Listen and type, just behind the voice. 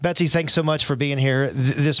Betsy, thanks so much for being here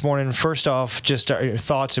this morning. First off, just your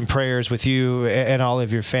thoughts and prayers with you and all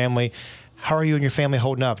of your family. How are you and your family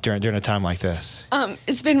holding up during a time like this?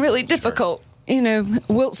 It's been really difficult. You know,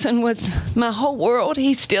 Wilson was my whole world.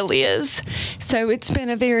 He still is. So it's been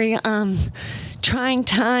a very trying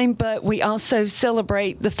time, but we also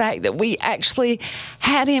celebrate the fact that we actually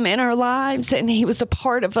had him in our lives and he was a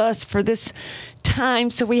part of us for this time.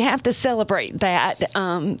 So we have to celebrate that.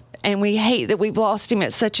 And we hate that we've lost him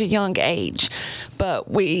at such a young age.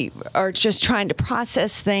 But we are just trying to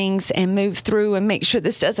process things and move through and make sure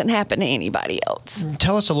this doesn't happen to anybody else.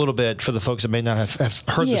 Tell us a little bit, for the folks that may not have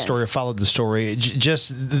heard the story or followed the story, just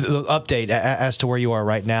the update as to where you are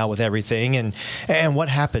right now with everything and what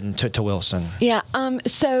happened to Wilson. Yeah,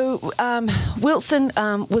 so Wilson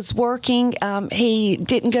was working. He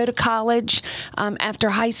didn't go to college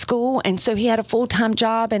after high school, and so he had a full-time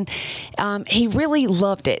job, and he really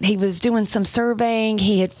loved it. He was doing some surveying.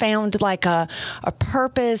 He had found like a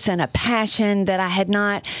purpose and a passion that I had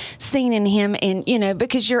not seen in him. And, you know,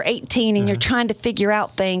 because you're 18 and you're trying to figure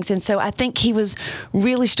out things. And so I think he was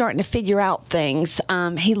really starting to figure out things.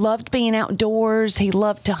 He loved being outdoors. He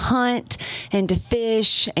loved to hunt and to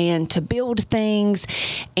fish and to build things.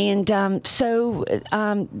 And so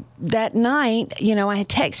that night, you know, I had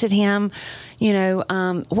texted him, you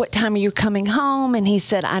know, what time are you coming home? And he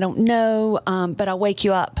said, I don't know, but I'll wake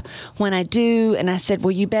you up when I do. And I said,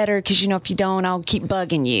 well, you better, because, you know, if you don't, I'll keep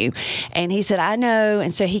bugging you. And he said, I know.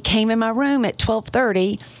 And so he came in my room at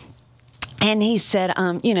 12:30. And he said,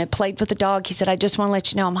 you know, played with the dog. He said, I just want to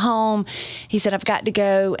let you know I'm home. He said, I've got to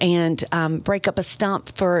go and break up a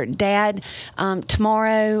stump for Dad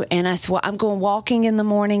tomorrow. And I said, well, I'm going walking in the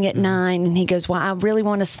morning at 9. And he goes, well, I really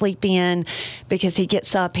want to sleep in because he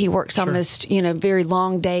gets up. He works almost, you know, very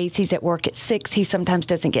long days. He's at work at 6. He sometimes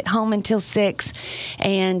doesn't get home until 6.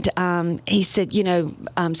 And he said, you know,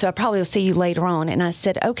 so I probably will see you later on. And I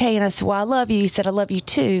said, okay. And I said, well, I love you. He said, I love you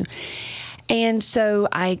too. And so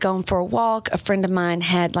I gone for a walk. A friend of mine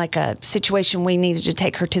had like a situation. We needed to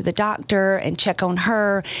take her to the doctor and check on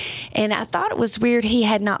her. And I thought it was weird he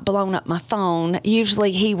had not blown up my phone.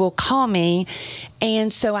 Usually he will call me.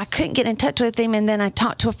 And so I couldn't get in touch with him. And then I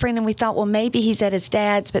talked to a friend and we thought, well, maybe he's at his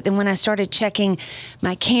dad's. But then when I started checking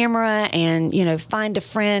my camera and, you know, find a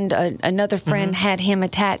friend, another friend had him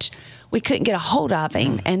attached, we couldn't get a hold of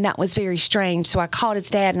him. And that was very strange. So I called his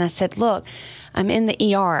dad and I said, look, I'm in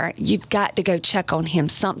the ER. You've got to go check on him.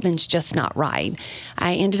 Something's just not right.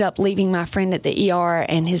 I ended up leaving my friend at the ER,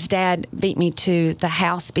 and his dad beat me to the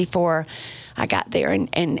house before I got there,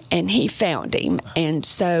 and he found him. And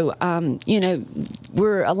so, you know,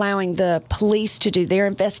 we're allowing the police to do their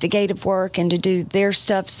investigative work and to do their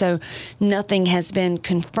stuff. So nothing has been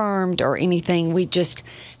confirmed or anything. We just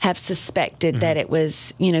have suspected that it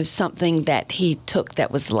was, you know, something that he took that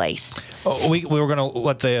was laced. We were going to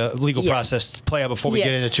let the legal process play out before we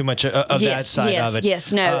get into too much of that side of it.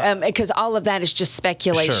 Yes, no, because all of that is just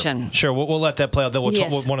speculation. Sure. We'll let that play out. Then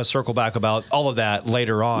we'll want to circle back about all of that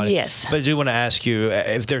later on. Yes. But I do want to ask you,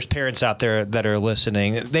 if there's parents out there that are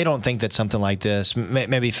listening, they don't think that something like this,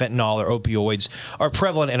 maybe fentanyl or opioids, are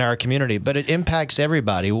prevalent in our community, but it impacts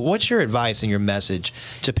everybody. What's your advice and your message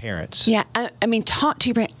to parents? Yeah, I mean, talk to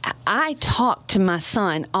your parents. I talk to my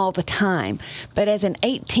son all the time, but as an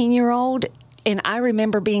 18-year-old, and I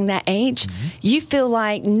remember being that age, you feel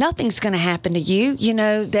like nothing's going to happen to you. You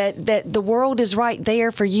know, that the world is right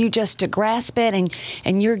there for you just to grasp it,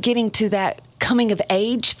 and you're getting to that coming of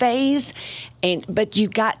age phase, but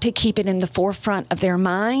you've got to keep it in the forefront of their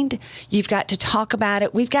mind. You've got to talk about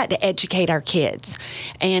it. We've got to educate our kids.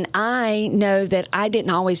 And I know that I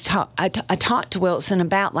didn't always talk. I talked to Wilson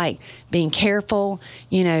about like being careful,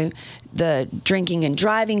 you know, the drinking and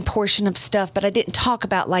driving portion of stuff, but I didn't talk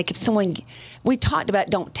about like if someone, we talked about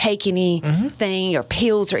don't take anything or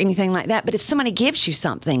pills or anything like that, but if somebody gives you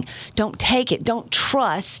something, don't take it. Don't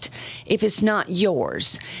trust if it's not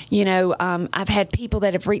yours. You know, I've had people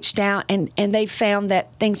that have reached out and they've found that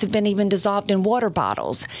things have been even dissolved in water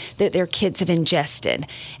bottles that their kids have ingested.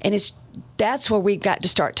 And that's where we've got to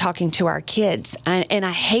start talking to our kids. And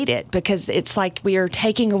I hate it because it's like we are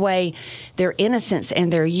taking away their innocence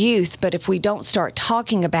and their youth. But if we don't start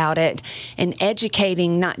talking about it and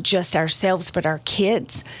educating not just ourselves but our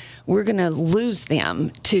kids, we're going to lose them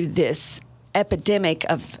to this epidemic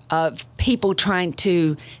of people trying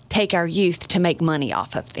to take our youth to make money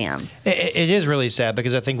off of them. It is really sad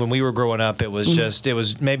because I think when we were growing up, it was just, it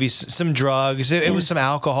was maybe some drugs, it was some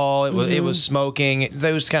alcohol, it was smoking,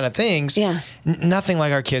 those kind of things. Yeah. Nothing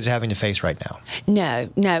like our kids are having to face right now.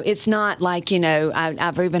 No, it's not like, you know,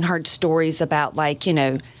 I've even heard stories about like, you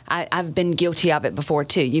know, I've been guilty of it before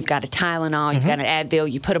too. You've got a Tylenol, you've got an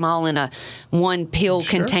Advil, you put them all in a one pill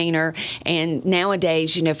container. And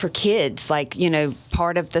nowadays, for kids, like,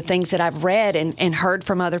 part of the things that I've read and heard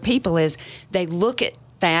from other people is they look at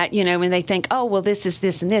that, and they think, oh, well, this is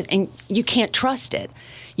this and this, and you can't trust it.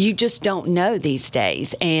 You just don't know these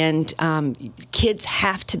days. And kids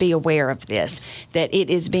have to be aware of this, that it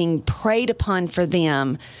is being preyed upon for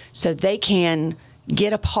them so they can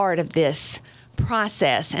get a part of this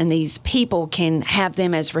process, and these people can have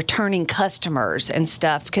them as returning customers and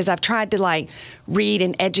stuff. Because I've tried to read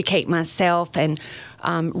and educate myself, and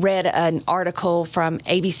read an article from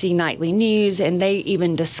ABC Nightly News, and they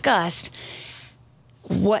even discussed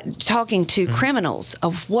talking to criminals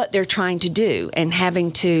of what they're trying to do, and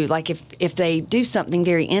having to, if they do something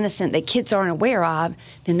very innocent that kids aren't aware of,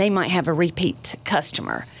 then they might have a repeat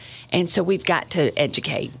customer. And so we've got to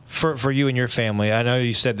educate. For you and your family, I know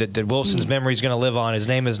you said that Wilson's memory is going to live on. His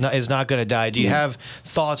name is not going to die. Do you have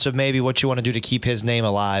thoughts of maybe what you want to do to keep his name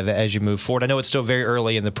alive as you move forward? I know it's still very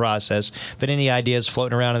early in the process, but any ideas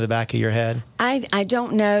floating around in the back of your head? I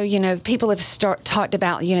don't know. People have talked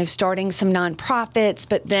about, starting some nonprofits,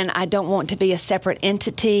 but then I don't want to be a separate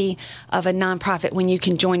entity of a nonprofit when you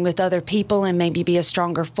can join with other people and maybe be a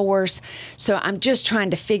stronger force. So I'm just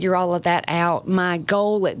trying to figure all of that out. My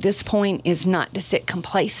goal at this point is not to sit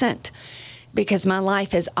complacent, because my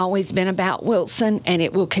life has always been about Wilson, and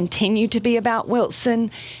it will continue to be about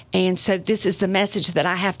Wilson. And so this is the message that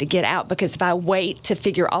I have to get out, because if I wait to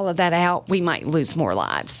figure all of that out, we might lose more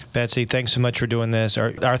lives. Betsy, thanks so much for doing this.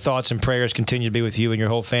 Our thoughts and prayers continue to be with you and your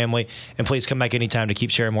whole family. And please come back anytime to keep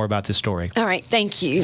sharing more about this story. All right. Thank you.